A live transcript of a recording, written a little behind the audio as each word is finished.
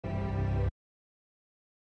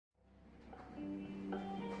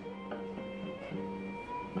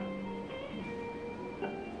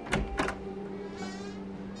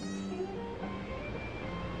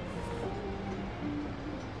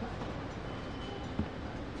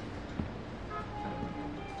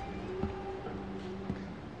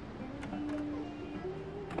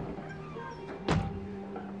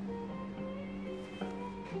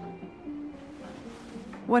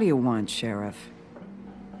What do you want, Sheriff?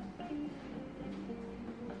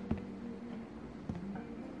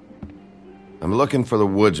 I'm looking for the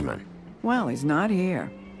woodsman. Well, he's not here.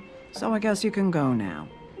 So I guess you can go now.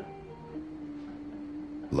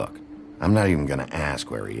 Look, I'm not even gonna ask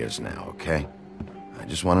where he is now, okay? I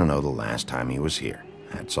just want to know the last time he was here.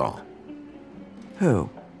 That's all. Who?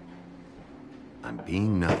 I'm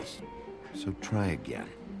being nice, so try again.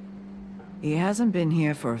 He hasn't been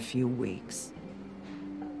here for a few weeks.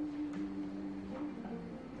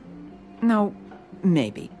 No,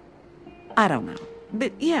 maybe. I don't know.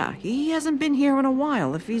 But yeah, he hasn't been here in a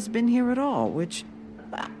while, if he's been here at all, which...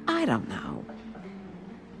 I don't know.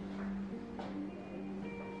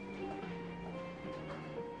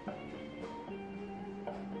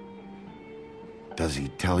 Does he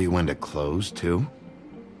tell you when to close, too?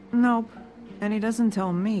 Nope. And he doesn't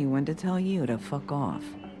tell me when to tell you to fuck off.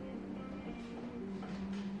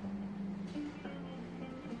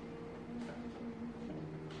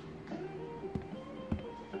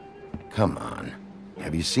 Come on.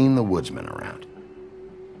 Have you seen the woodsman around?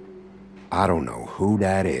 I don't know who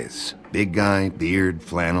that is. Big guy, beard,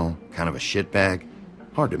 flannel, kind of a shitbag.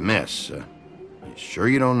 Hard to miss. You sure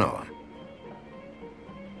you don't know him?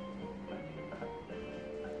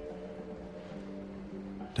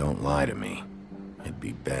 Don't lie to me. It'd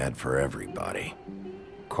be bad for everybody.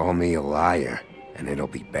 Call me a liar, and it'll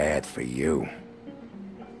be bad for you.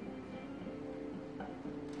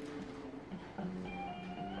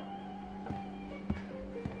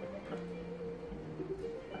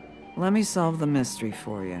 Let me solve the mystery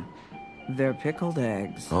for you. They're pickled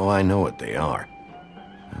eggs. Oh, I know what they are.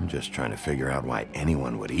 I'm just trying to figure out why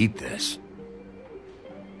anyone would eat this.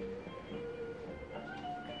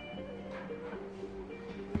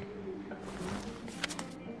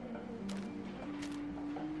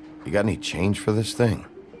 You got any change for this thing?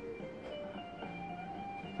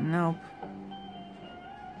 Nope.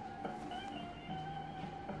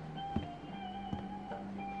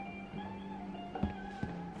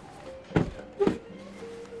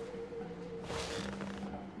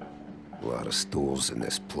 A lot of stools in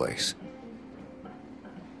this place.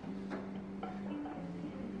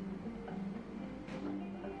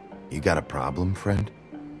 You got a problem, friend?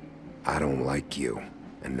 I don't like you,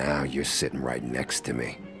 and now you're sitting right next to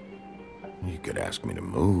me. You could ask me to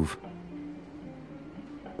move.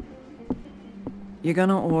 You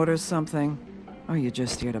gonna order something? Or you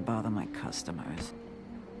just here to bother my customers?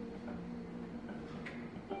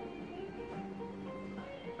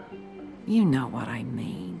 You know what I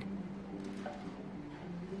mean.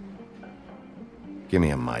 Give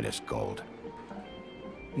me a Midas Gold.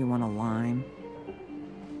 You want a lime?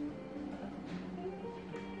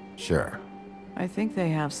 Sure. I think they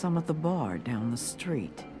have some at the bar down the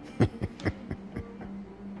street.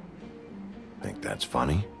 Think that's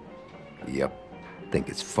funny? Yep. Think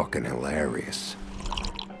it's fucking hilarious.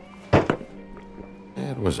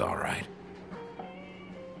 It was all right.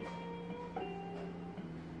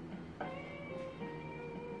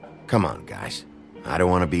 Come on, guys. I don't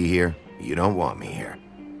want to be here. You don't want me here.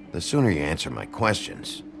 The sooner you answer my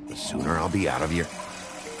questions, the sooner I'll be out of your...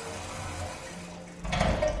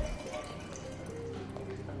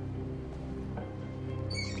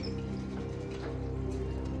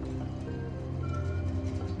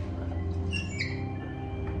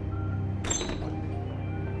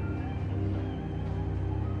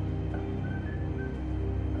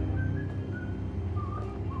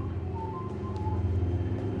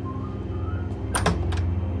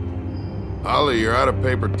 Holly, you're out of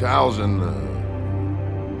paper towels and,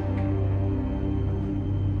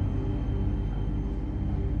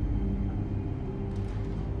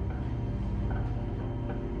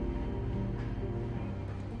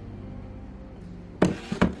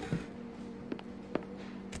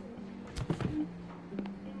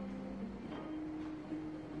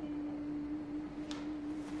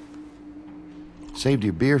 Saved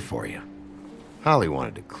your beer for you. Holly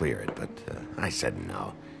wanted to clear it, but I said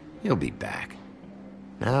no. He'll be back.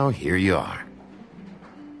 Now, here you are.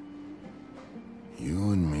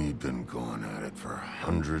 You and me been going at it for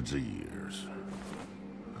hundreds of years.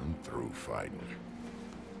 I'm through fighting.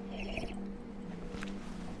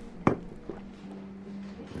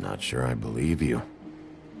 Not sure I believe you.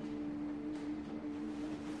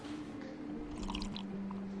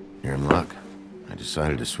 You're in luck. I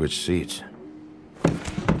decided to switch seats.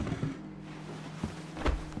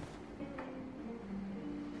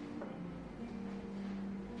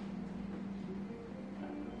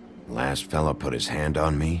 Last fella put his hand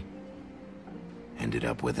on me, ended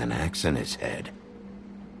up with an axe in his head.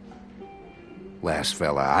 Last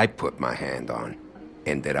fella I put my hand on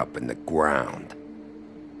ended up in the ground.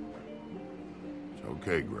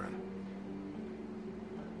 Okay, Gren.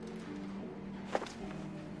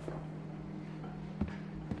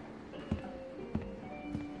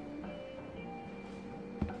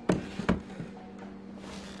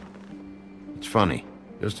 It's funny.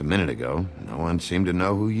 Just a minute ago, no one seemed to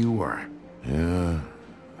know who you were. Yeah,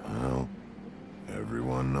 well,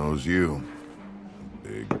 everyone knows you. The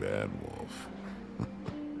big bad wolf.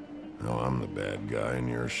 Now I'm the bad guy and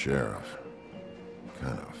you're sheriff. What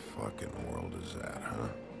kind of fucking world is that, huh?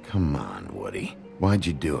 Come on, Woody. Why'd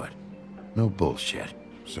you do it? No bullshit.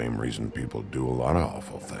 Same reason people do a lot of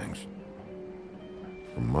awful things.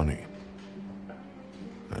 For money.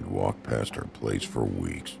 I'd walk past her place for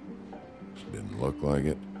weeks. She didn't look like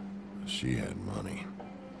it, but she had money.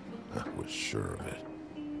 I was sure of it.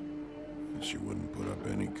 And she wouldn't put up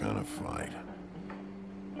any kind of fight.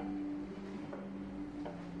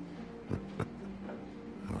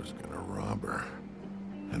 I was gonna rob her.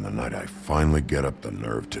 And the night I finally get up the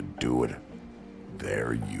nerve to do it,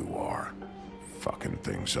 there you are. Fucking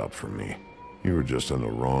things up for me. You were just in the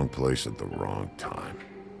wrong place at the wrong time.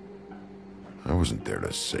 I wasn't there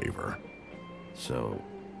to save her. So,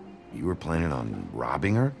 you were planning on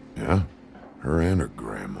robbing her? Yeah, her and her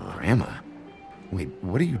grandma. Grandma? Wait,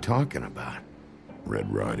 what are you talking about?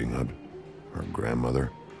 Red Riding Hood, her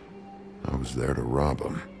grandmother. I was there to rob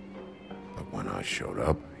them. But when I showed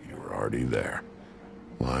up, you were already there,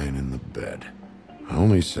 lying in the bed. I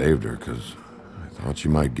only saved her because I thought she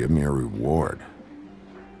might give me a reward.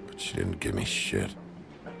 But she didn't give me shit.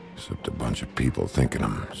 Except a bunch of people thinking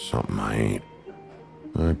I'm something I ain't.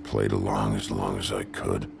 I played along as I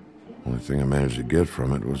could. Only thing I managed to get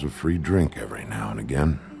from it was a free drink every now and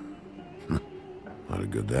again. Not a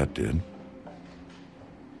good that did.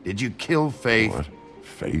 Did you kill Faith? What?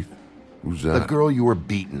 Faith? Who's that? The girl you were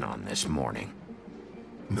beating on this morning.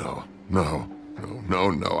 No.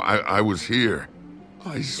 I was here.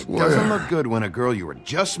 I swear. Doesn't look good when a girl you were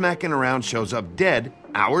just smacking around shows up dead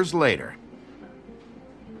hours later.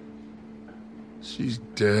 She's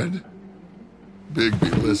dead?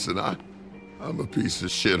 Bigby, listen, I'm a piece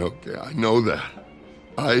of shit, okay? I know that.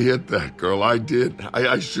 I hit that girl, I did.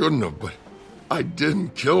 I shouldn't have, but I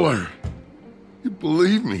didn't kill her. You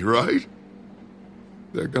believe me, right?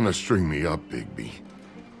 They're gonna string me up, Bigby.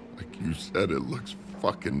 Like you said, it looks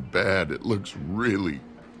fucking bad. It looks really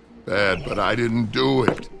bad, but I didn't do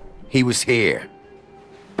it. He was here.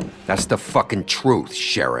 That's the fucking truth,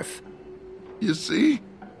 Sheriff. You see?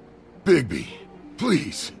 Bigby,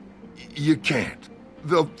 please. You can't.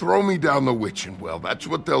 They'll throw me down the witching well. That's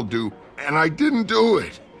what they'll do. And I didn't do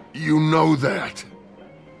it. You know that.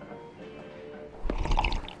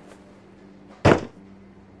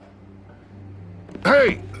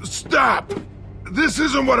 Hey, stop! This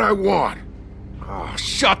isn't what I want. Oh,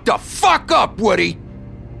 shut the fuck up, Woody!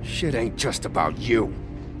 Shit ain't just about you.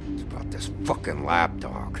 It's about this fucking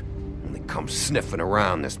lapdog. Only comes sniffing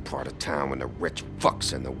around this part of town when the rich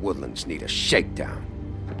fucks in the woodlands need a shakedown.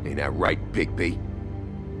 Ain't that right, Bigby?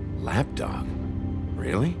 Lapdog?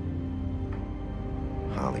 Really?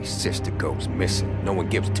 Holly's sister goes missing. No one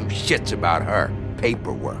gives two shits about her.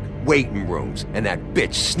 Paperwork, waiting rooms, and that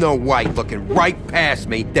bitch Snow White looking right past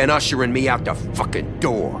me, then ushering me out the fucking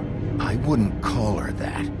door. I wouldn't call her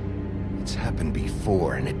that. It's happened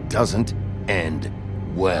before, and it doesn't end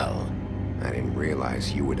well. I didn't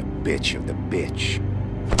realize you were the bitch of the bitch.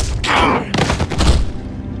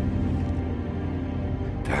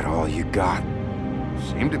 That all you got?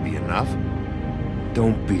 Seemed to be enough.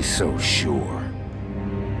 Don't be so sure.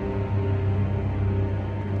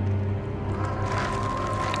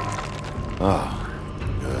 Oh,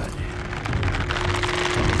 good.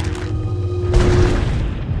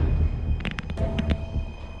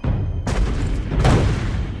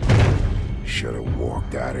 Should have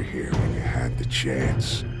walked out of here when you had the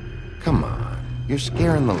chance. Come on, you're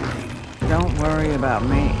scaring the lady. Don't worry about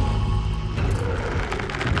me.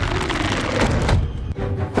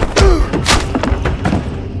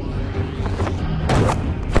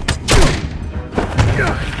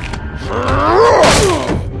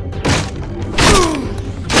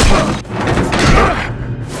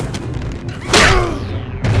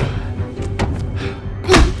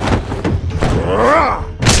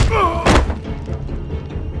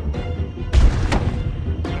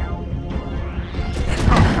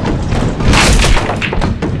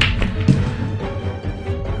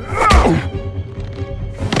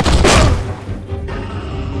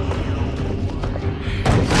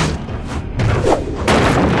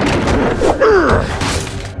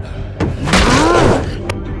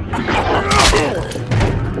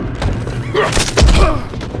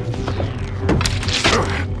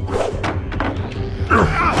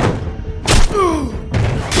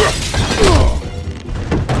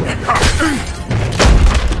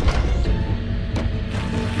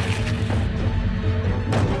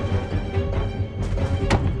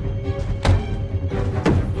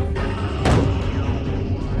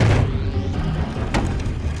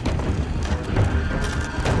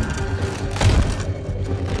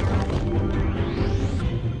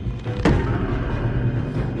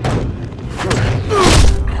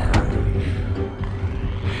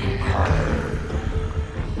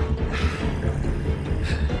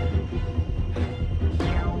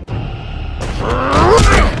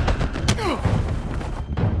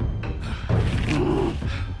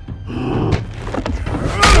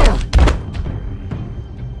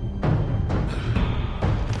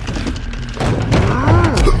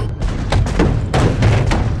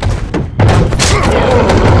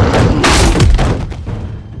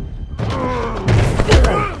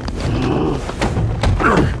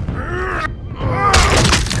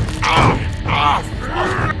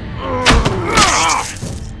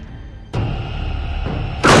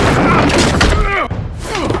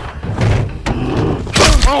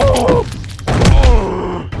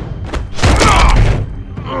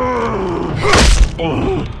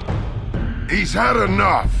 He's had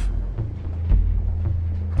enough.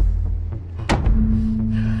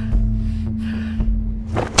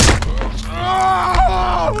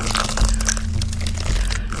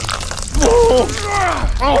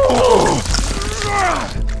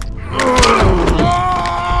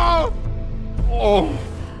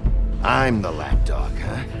 I'm the lapdog,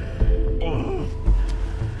 huh?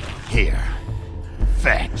 Here.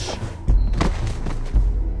 Fetch.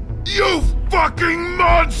 You fucking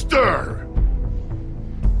monster!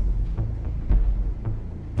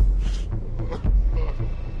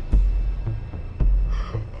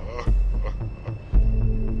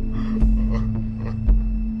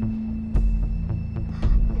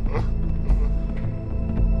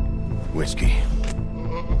 Whiskey.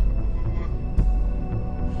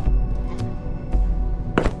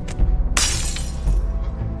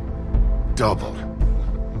 Double.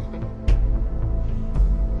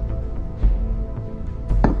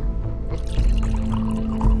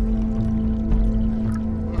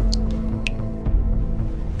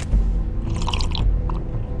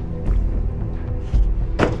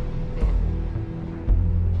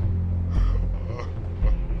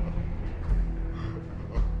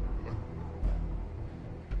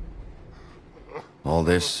 All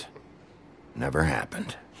this never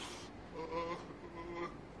happened.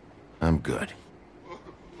 I'm good.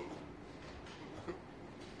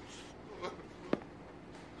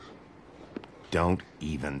 Don't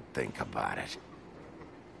even think about it.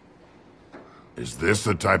 Is this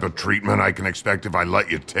the type of treatment I can expect if I let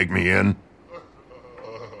you take me in?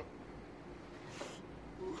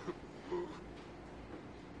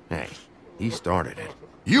 Hey, he started it.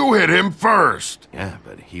 You hit him first! Yeah,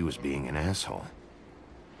 but he was being an asshole.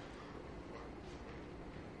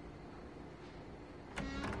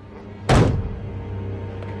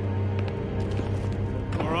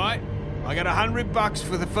 Alright, I got $100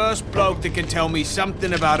 for the first bloke that can tell me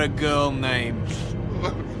something about a girl named...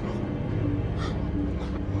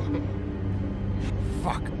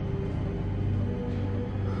 Fuck.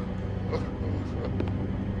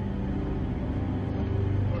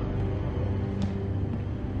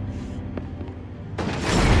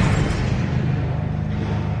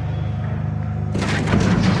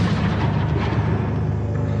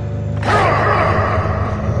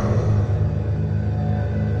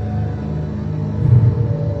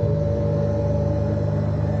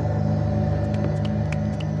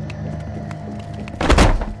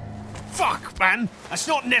 Man, that's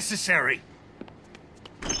not necessary.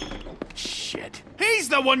 Shit. He's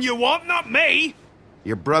the one you want, not me.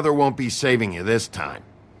 Your brother won't be saving you this time.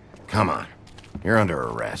 Come on. You're under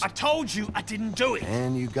arrest. I told you I didn't do it.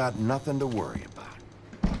 And you got nothing to worry about.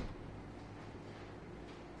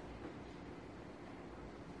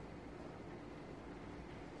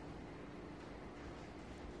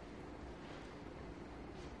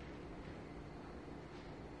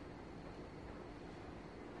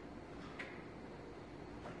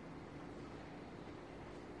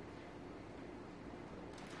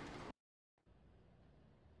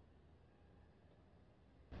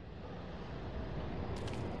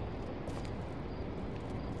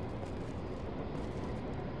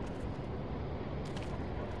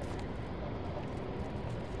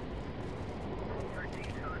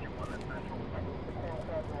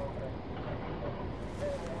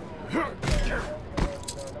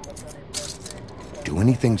 Do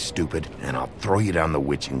anything stupid, and I'll throw you down the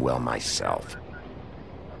witching well myself.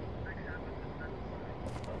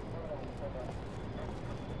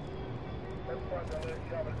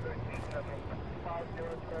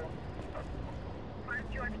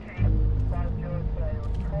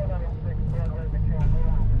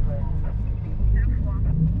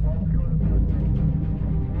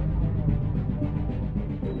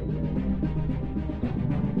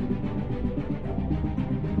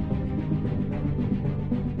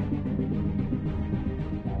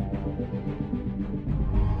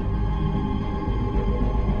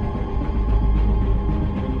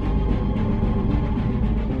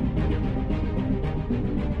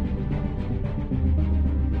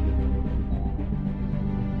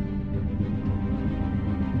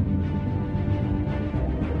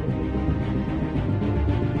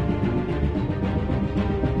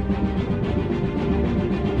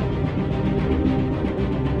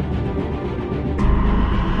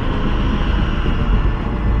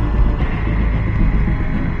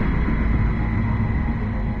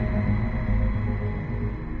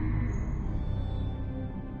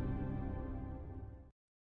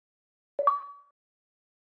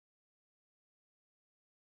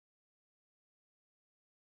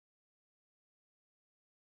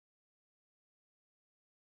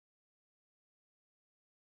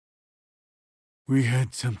 We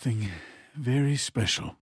had something very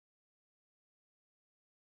special.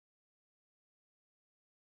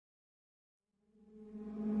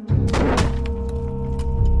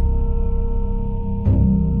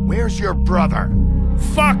 Where's your brother?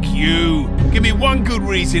 Fuck you! Give me one good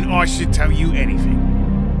reason I should tell you anything.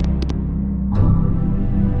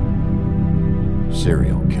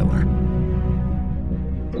 Serial killer.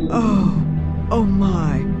 Oh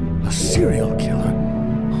my. A serial killer?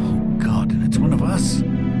 Oh God, and it's one of us?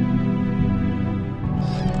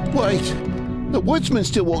 Wait, the woodsman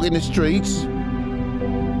still walking the streets?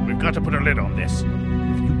 We've got to put a lid on this.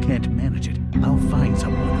 If you can't manage it, I'll find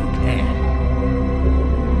someone who can.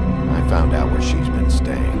 I found out where she's been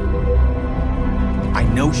staying. I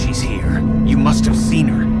know she's here. You must have seen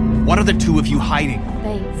her. What are the two of you hiding?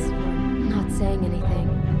 Thanks for not saying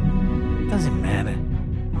anything. Doesn't matter.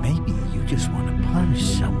 Maybe you just want to punish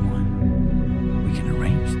someone. We can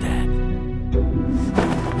arrange that.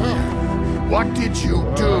 What did you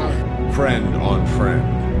do? Friend on friend.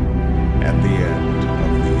 At the end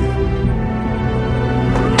of the end.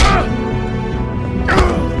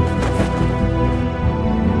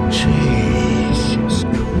 Jesus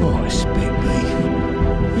Christ,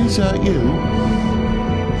 Bigby. Is that you?